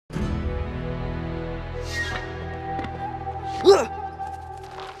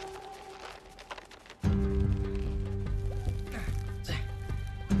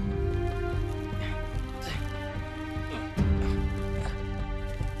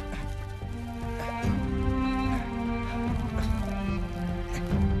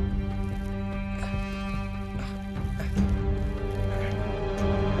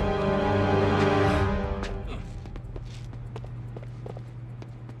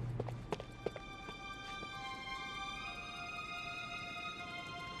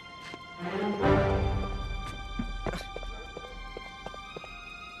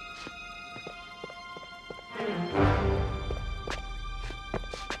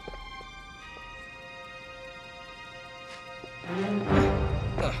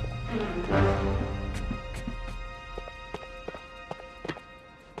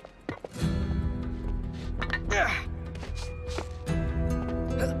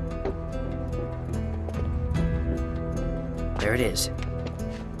There it is.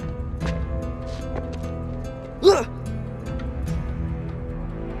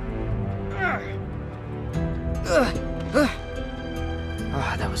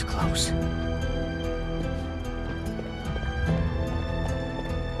 Ah, that was close.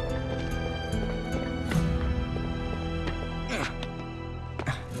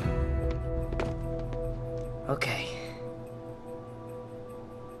 Okay.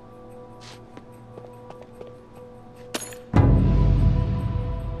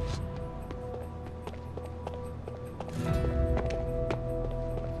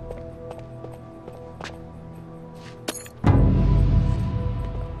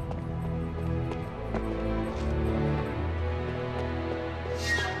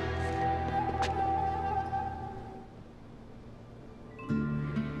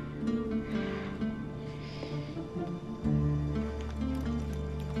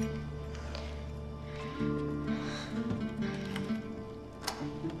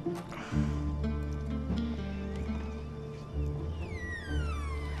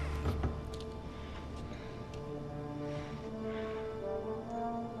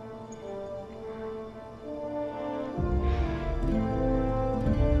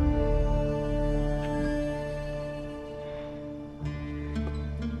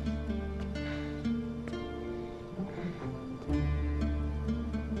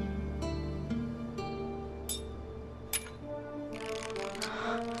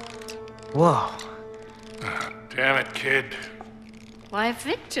 Whoa. Damn it, kid. Why,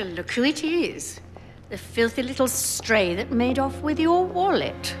 Victor, look who it is. The filthy little stray that made off with your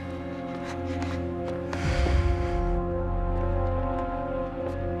wallet.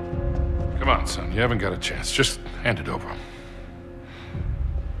 Come on, son. You haven't got a chance. Just hand it over.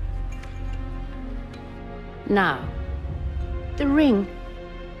 Now, the ring.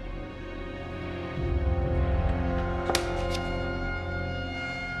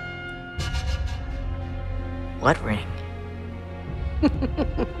 What ring?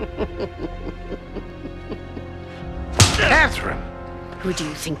 Catherine! Who do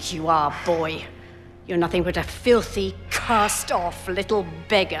you think you are, boy? You're nothing but a filthy, cast-off little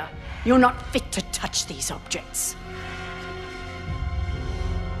beggar. You're not fit to touch these objects.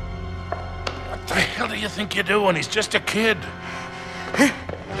 What the hell do you think you're doing? He's just a kid.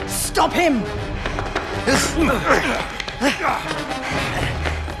 Stop him!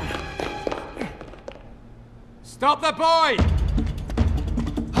 Stop that boy!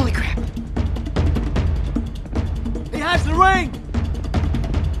 Holy crap! He has the ring!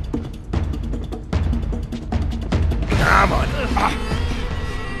 Come on.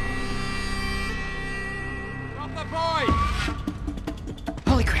 Stop that boy!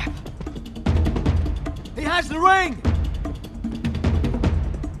 Holy crap! He has the ring!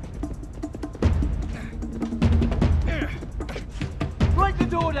 Break the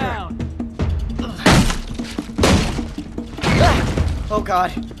door down! Oh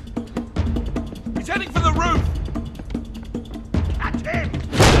God! He's heading for the roof! Catch him!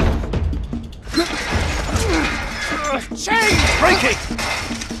 Chain! Breaking!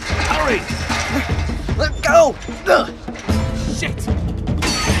 Hurry! Let go! Shit!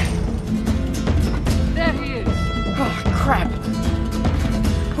 There he is! Oh crap!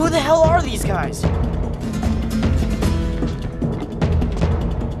 Who the hell are these guys?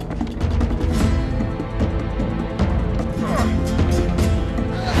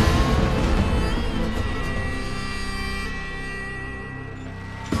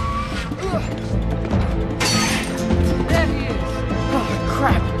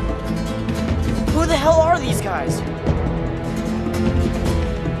 Guys.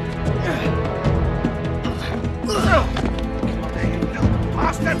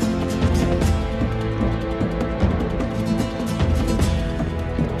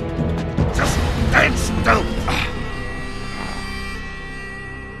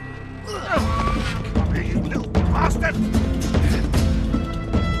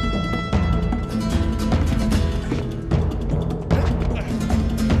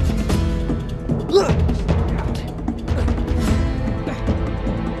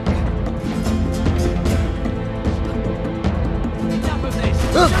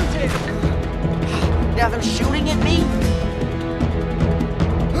 Shoot him! Devil shooting at me?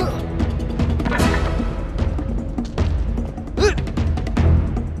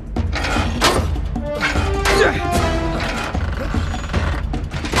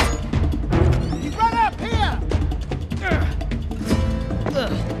 He's run up here!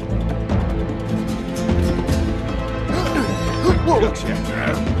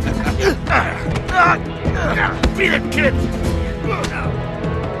 Beat it, kid!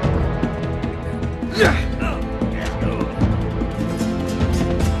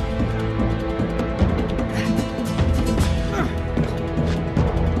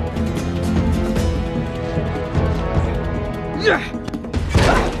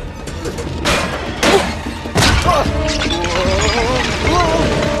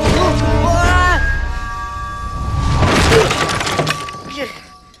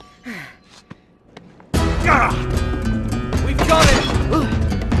 We've got it!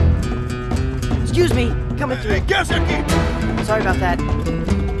 Excuse me, coming through. Sorry about that.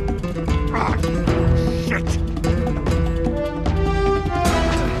 Shit!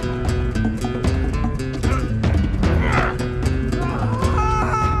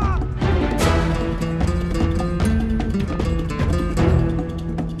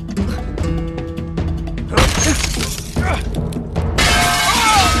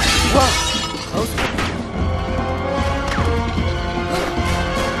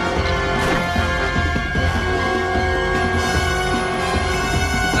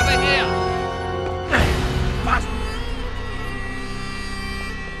 Over here!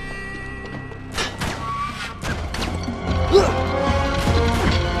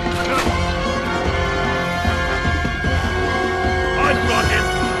 I've got him!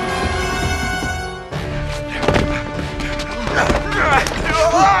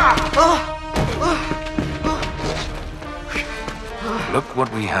 Look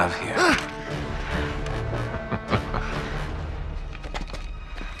what we have here.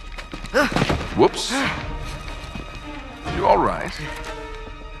 Whoops. You all right?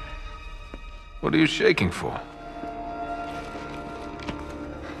 What are you shaking for?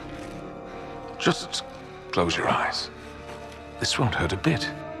 Just close your eyes. This won't hurt a bit.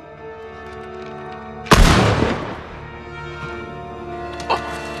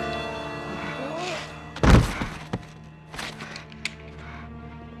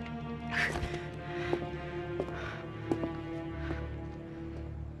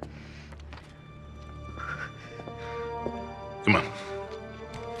 Come on.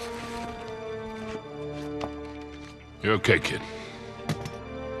 You're okay, kid.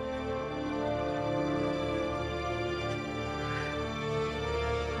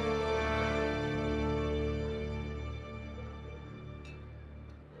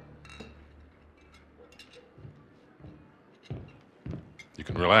 You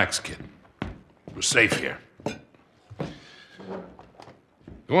can relax, kid. We're safe here.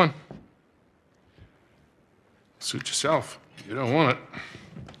 Go on. Suit yourself. You don't want it.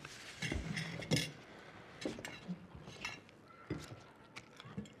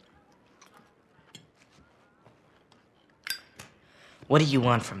 What do you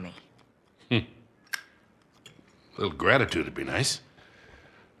want from me? A little gratitude would be nice.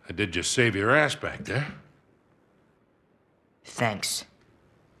 I did just save your ass back there. Thanks.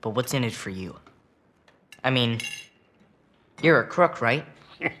 But what's in it for you? I mean, you're a crook, right?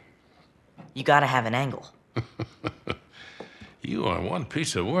 You gotta have an angle. You are one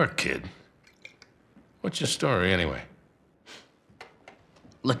piece of work, kid. What's your story, anyway?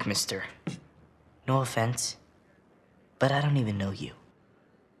 Look, mister. No offense, but I don't even know you.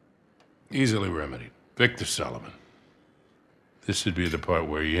 Easily remedied. Victor Sullivan. This would be the part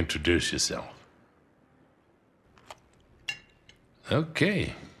where you introduce yourself.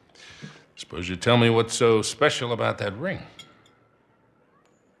 Okay. Suppose you tell me what's so special about that ring.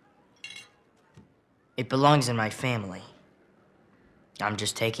 It belongs in my family. I'm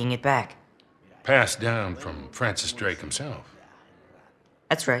just taking it back. Passed down from Francis Drake himself.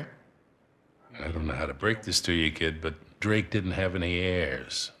 That's right. I don't know how to break this to you, kid, but Drake didn't have any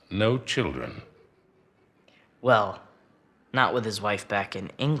heirs. No children. Well, not with his wife back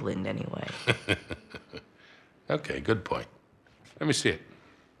in England, anyway. Okay, good point. Let me see it.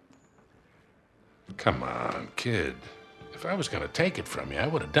 Come on, kid. If I was gonna take it from you, I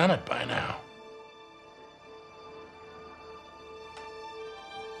would have done it by now.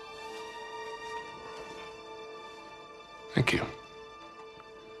 Thank you.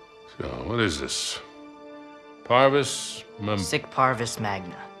 So, what is this? Parvis Sic Parvis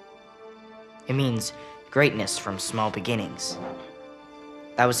Magna. It means greatness from small beginnings.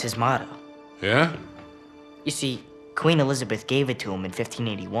 That was his motto. Yeah? You see, Queen Elizabeth gave it to him in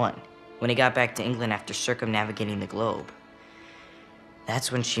 1581, when he got back to England after circumnavigating the globe.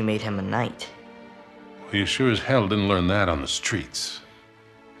 That's when she made him a knight. Well, you sure as hell didn't learn that on the streets.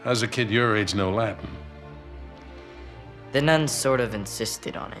 How's a kid your age know Latin? The nuns sort of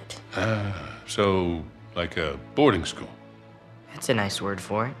insisted on it. So like a boarding school? That's a nice word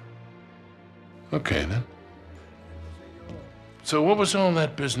for it. Okay, then. So what was all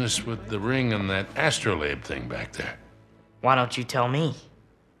that business with the ring and that astrolabe thing back there? Why don't you tell me?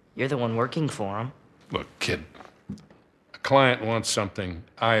 You're the one working for him. Look, kid, a client wants something,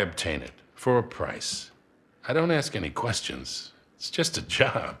 I obtain it, for a price. I don't ask any questions. It's just a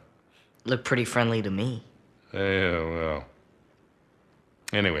job. Look pretty friendly to me. Yeah, well.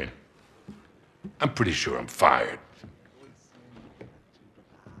 Anyway, I'm pretty sure I'm fired.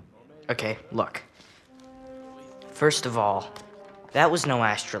 Okay, look. First of all, that was no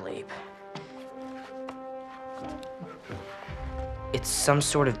astrolabe. It's some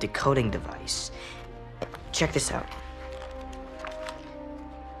sort of decoding device. Check this out.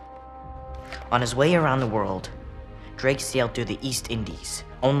 On his way around the world, Drake sailed through the East Indies.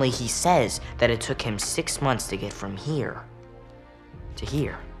 Only he says that it took him 6 months to get from here to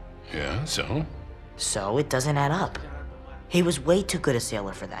here. Yeah, so? So it doesn't add up. He was way too good a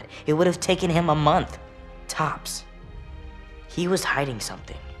sailor for that. It would have taken him a month, tops. He was hiding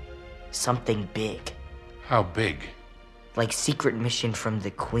something. Something big. How big? Like secret mission from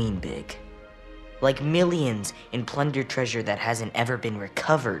the Queen big. Like millions in plundered treasure that hasn't ever been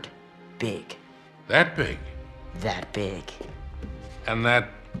recovered big. That big? That big. And that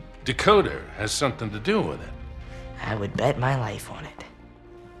decoder has something to do with it? I would bet my life on it.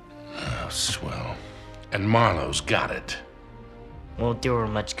 Oh, swell. And Marlowe's got it. Won't do her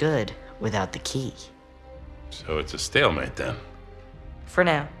much good without the key. So it's a stalemate then? For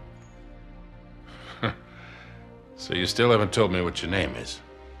now. So you still haven't told me what your name is?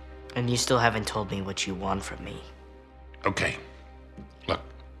 And you still haven't told me what you want from me. Okay. Look,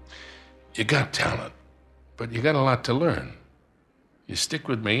 you got talent, but you got a lot to learn. You stick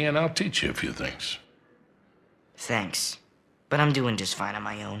with me and I'll teach you a few things. Thanks. But I'm doing just fine on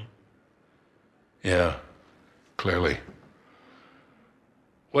my own. Yeah, clearly.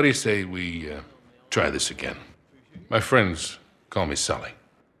 What do you say we try this again? My friends call me Sully.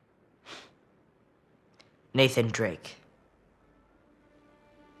 Nathan Drake.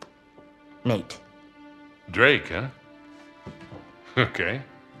 Nate. Drake, huh? Okay.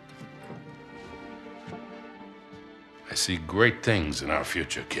 I see great things in our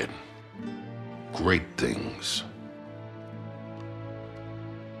future, kid. Great things.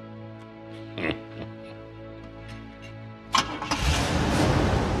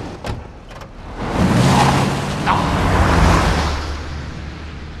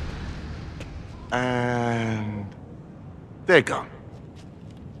 And they're gone.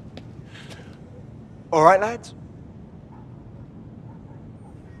 All right, lads?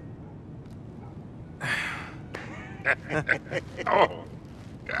 Oh,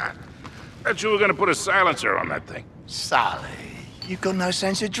 God. Bet you were gonna put a silencer on that thing. Sully, you've got no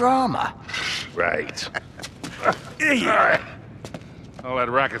sense of drama. Right. All right. All that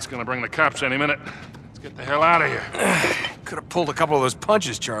racket's gonna bring the cops any minute. Let's get the hell out of here. Could have pulled a couple of those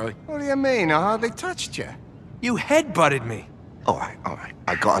punches, Charlie. What do you mean? I hardly touched you. You headbutted me. All right, all right.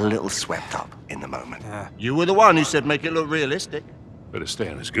 I got a little swept up in the moment. You were the one who said make it look realistic. Better stay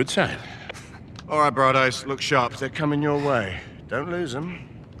on his good side. All right, Broados, look sharp. They're coming your way. Don't lose them.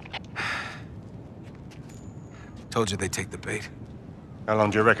 Told you they'd take the bait. How long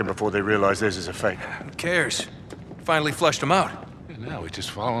do you reckon before they realize this is a fake? Who cares? Finally flushed them out. And now we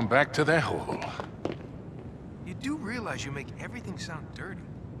just follow him back to their hole. You do realize you make everything sound dirty.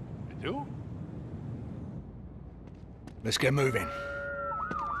 You do? Let's get moving.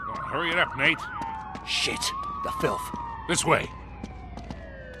 Oh, hurry it up, Nate. Shit, the filth. This way.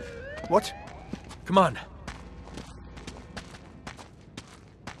 What? Come on.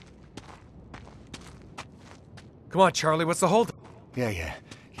 Come on, Charlie, what's the hold? Yeah.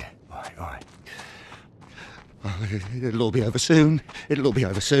 All right. Oh, it'll all be over soon. It'll all be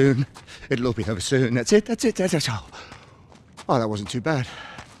over soon. That's it. That's all. Oh, that wasn't too bad.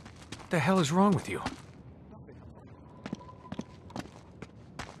 What the hell is wrong with you?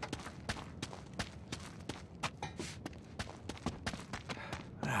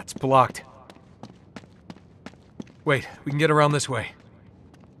 It's blocked. Wait, we can get around this way.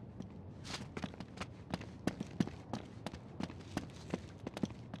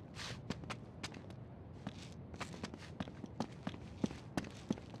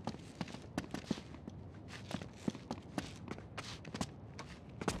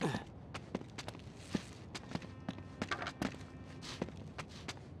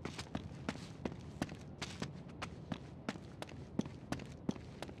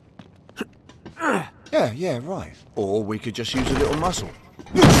 Yeah, right. Or we could just use a little muscle.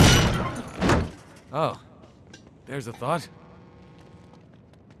 Oh, there's a thought.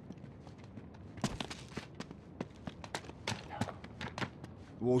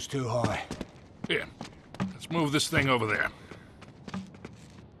 Wall's too high. Here, let's move this thing over there.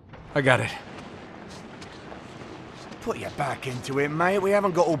 I got it. Put your back into it, mate. We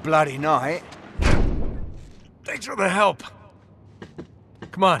haven't got all bloody night. Thanks for the help.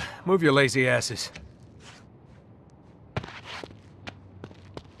 Come on, move your lazy asses.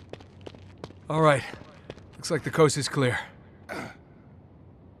 All right. Looks like the coast is clear.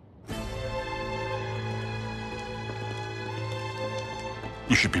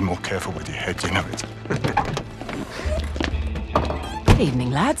 You should be more careful with your head, you know it.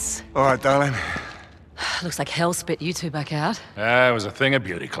 Evening, lads. All right, darling. Looks like hell spit you two back out. It was a thing of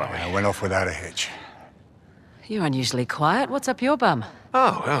beauty, Chloe. I went off without a hitch. You're unusually quiet. What's up your bum?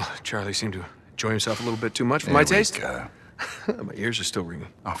 Oh, well, Charlie seemed to enjoy himself a little bit too much for my taste. Go. My ears are still ringing.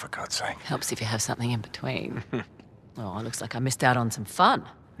 Oh, for God's sake. Helps if you have something in between. Oh, it looks like I missed out on some fun.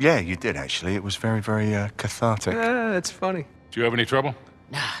 Yeah, you did, actually. It was very, very cathartic. It's funny. Do you have any trouble?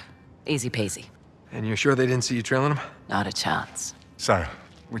 Nah, easy peasy. And you're sure they didn't see you trailing them? Not a chance. So,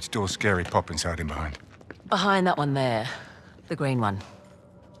 which door's Scary Poppins hiding behind? Behind that one there. The green one.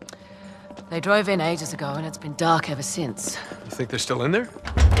 They drove in ages ago and it's been dark ever since. You think they're still in there?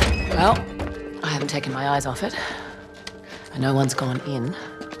 Well, I haven't taken my eyes off it. And no one's gone in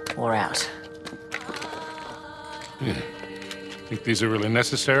or out. Think these are really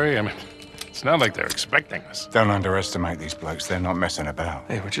necessary? I mean, it's not like they're expecting us. Don't underestimate these blokes. They're not messing about.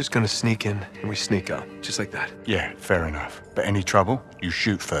 Hey, we're just gonna sneak in and we sneak out. Just like that. Yeah, fair enough. But any trouble, you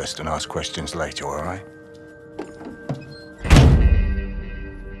shoot first and ask questions later, all right?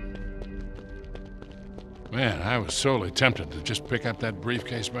 Man, I was sorely tempted to just pick up that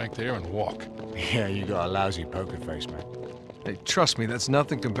briefcase back there and walk. Yeah, you got a lousy poker face, man. Hey, trust me, that's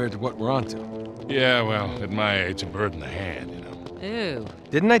nothing compared to what we're onto. Yeah, well, at my age, a bird in the hand, you know. Ew.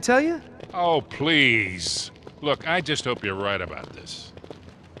 Didn't I tell you? Oh, please. Look, I just hope you're right about this.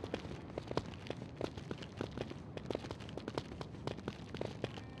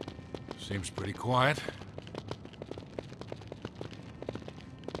 Seems pretty quiet.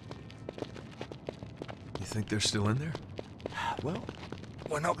 You think they're still in there? Well,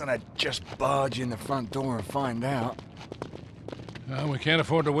 we're not gonna just barge in the front door and find out. Well, we can't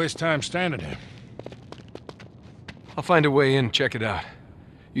afford to waste time standing here. I'll find a way in, check it out.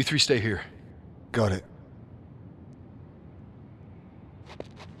 You three stay here. Got it.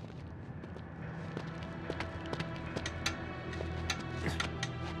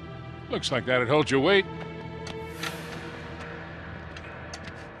 Looks like that'd hold your weight.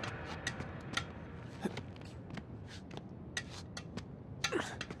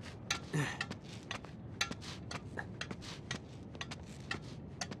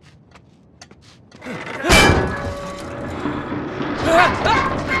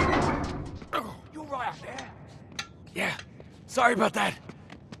 You right out there? Yeah. Sorry about that.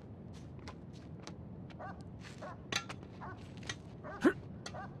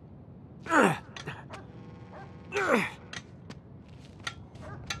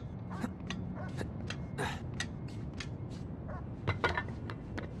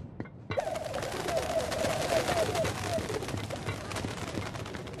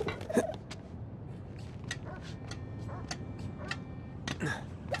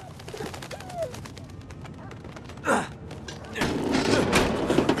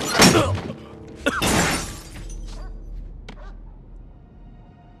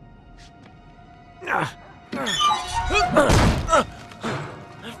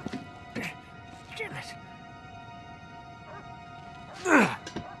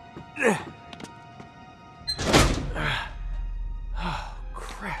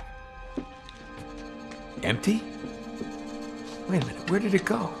 Empty? Wait a minute, where did it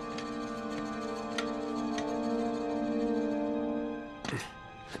go?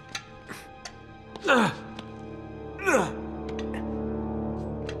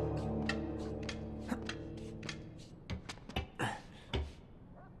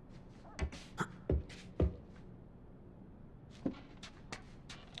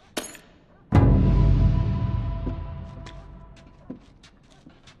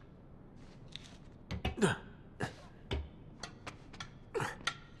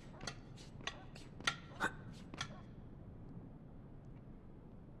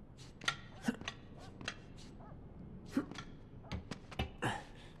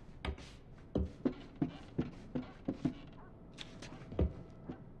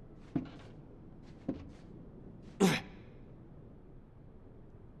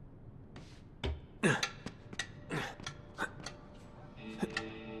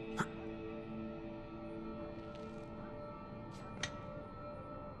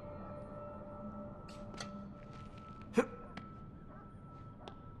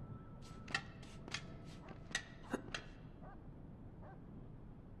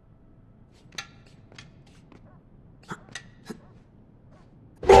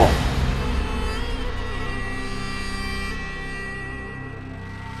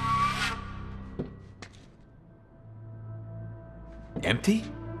 Empty?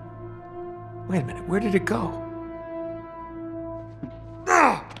 Wait a minute, where did it go?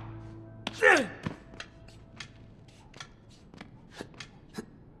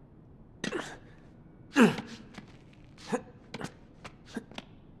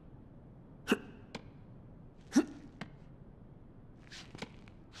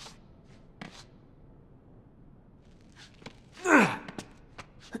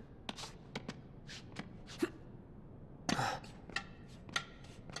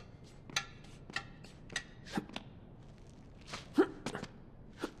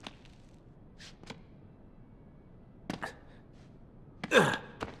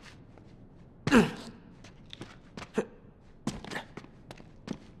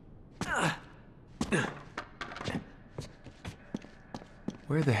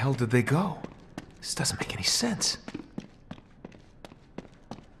 Where the hell did they go? This doesn't make any sense.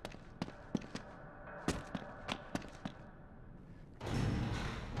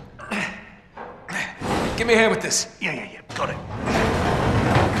 Give me a hand with this. Yeah. Got it.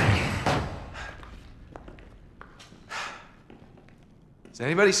 Does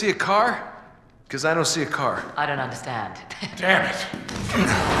anybody see a car? Because I don't see a car. I don't understand. Damn it.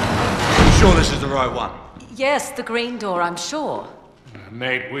 You sure this is the right one? Yes, the green door, I'm sure.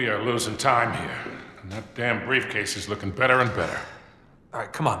 Nate, we are losing time here. And that damn briefcase is looking better and better. All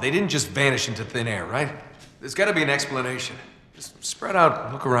right, come on. They didn't just vanish into thin air, right? There's got to be an explanation. Just spread out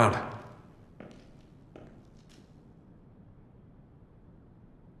and look around.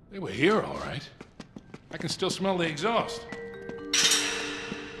 They were here, all right. I can still smell the exhaust.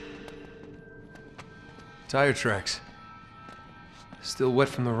 Tire tracks. Still wet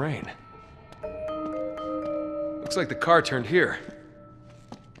from the rain. Looks like the car turned here.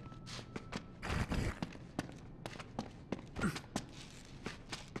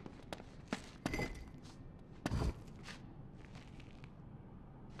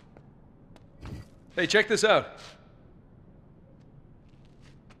 Hey, check this out.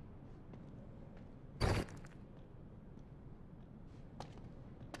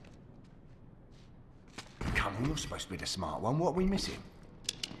 Come on, you're supposed to be the smart one. What are we missing?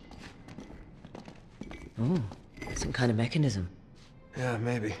 Oh, some kind of mechanism. Yeah,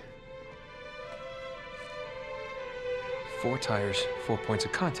 maybe. 4 tires, 4 points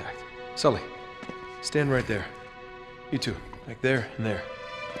of contact. Sully, stand right there. You two, like there and there.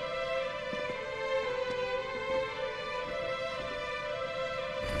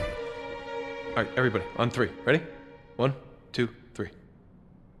 All right, everybody, on 3. Ready? 1, 2, 3.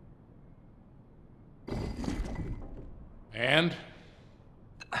 And?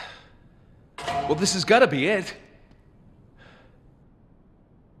 Well, this has got to be it.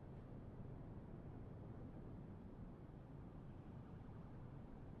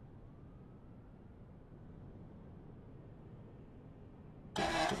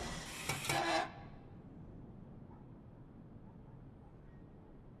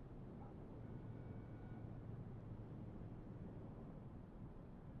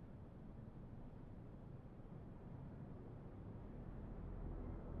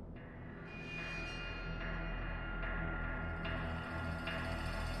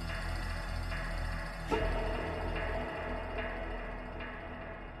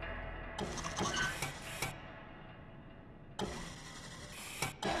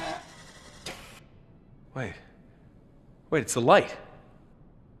 Wait, it's the light.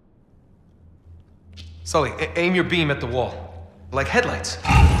 Sully, aim your beam at the wall. Like headlights.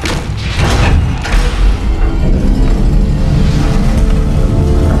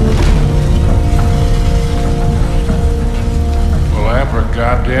 Well,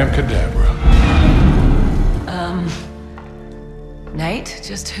 abracadabra cadabra. Nate,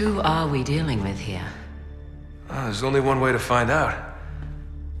 just who are we dealing with here? There's only one way to find out.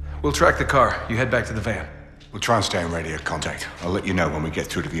 We'll track the car. You head back to the van. We'll try and stay in radio contact. I'll let you know when we get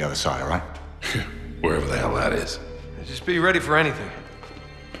through to the other side, all right? Wherever the hell that is. Just be ready for anything.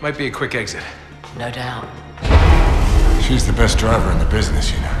 Might be a quick exit. No doubt. She's the best driver in the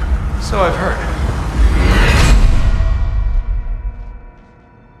business, you know. So I've heard.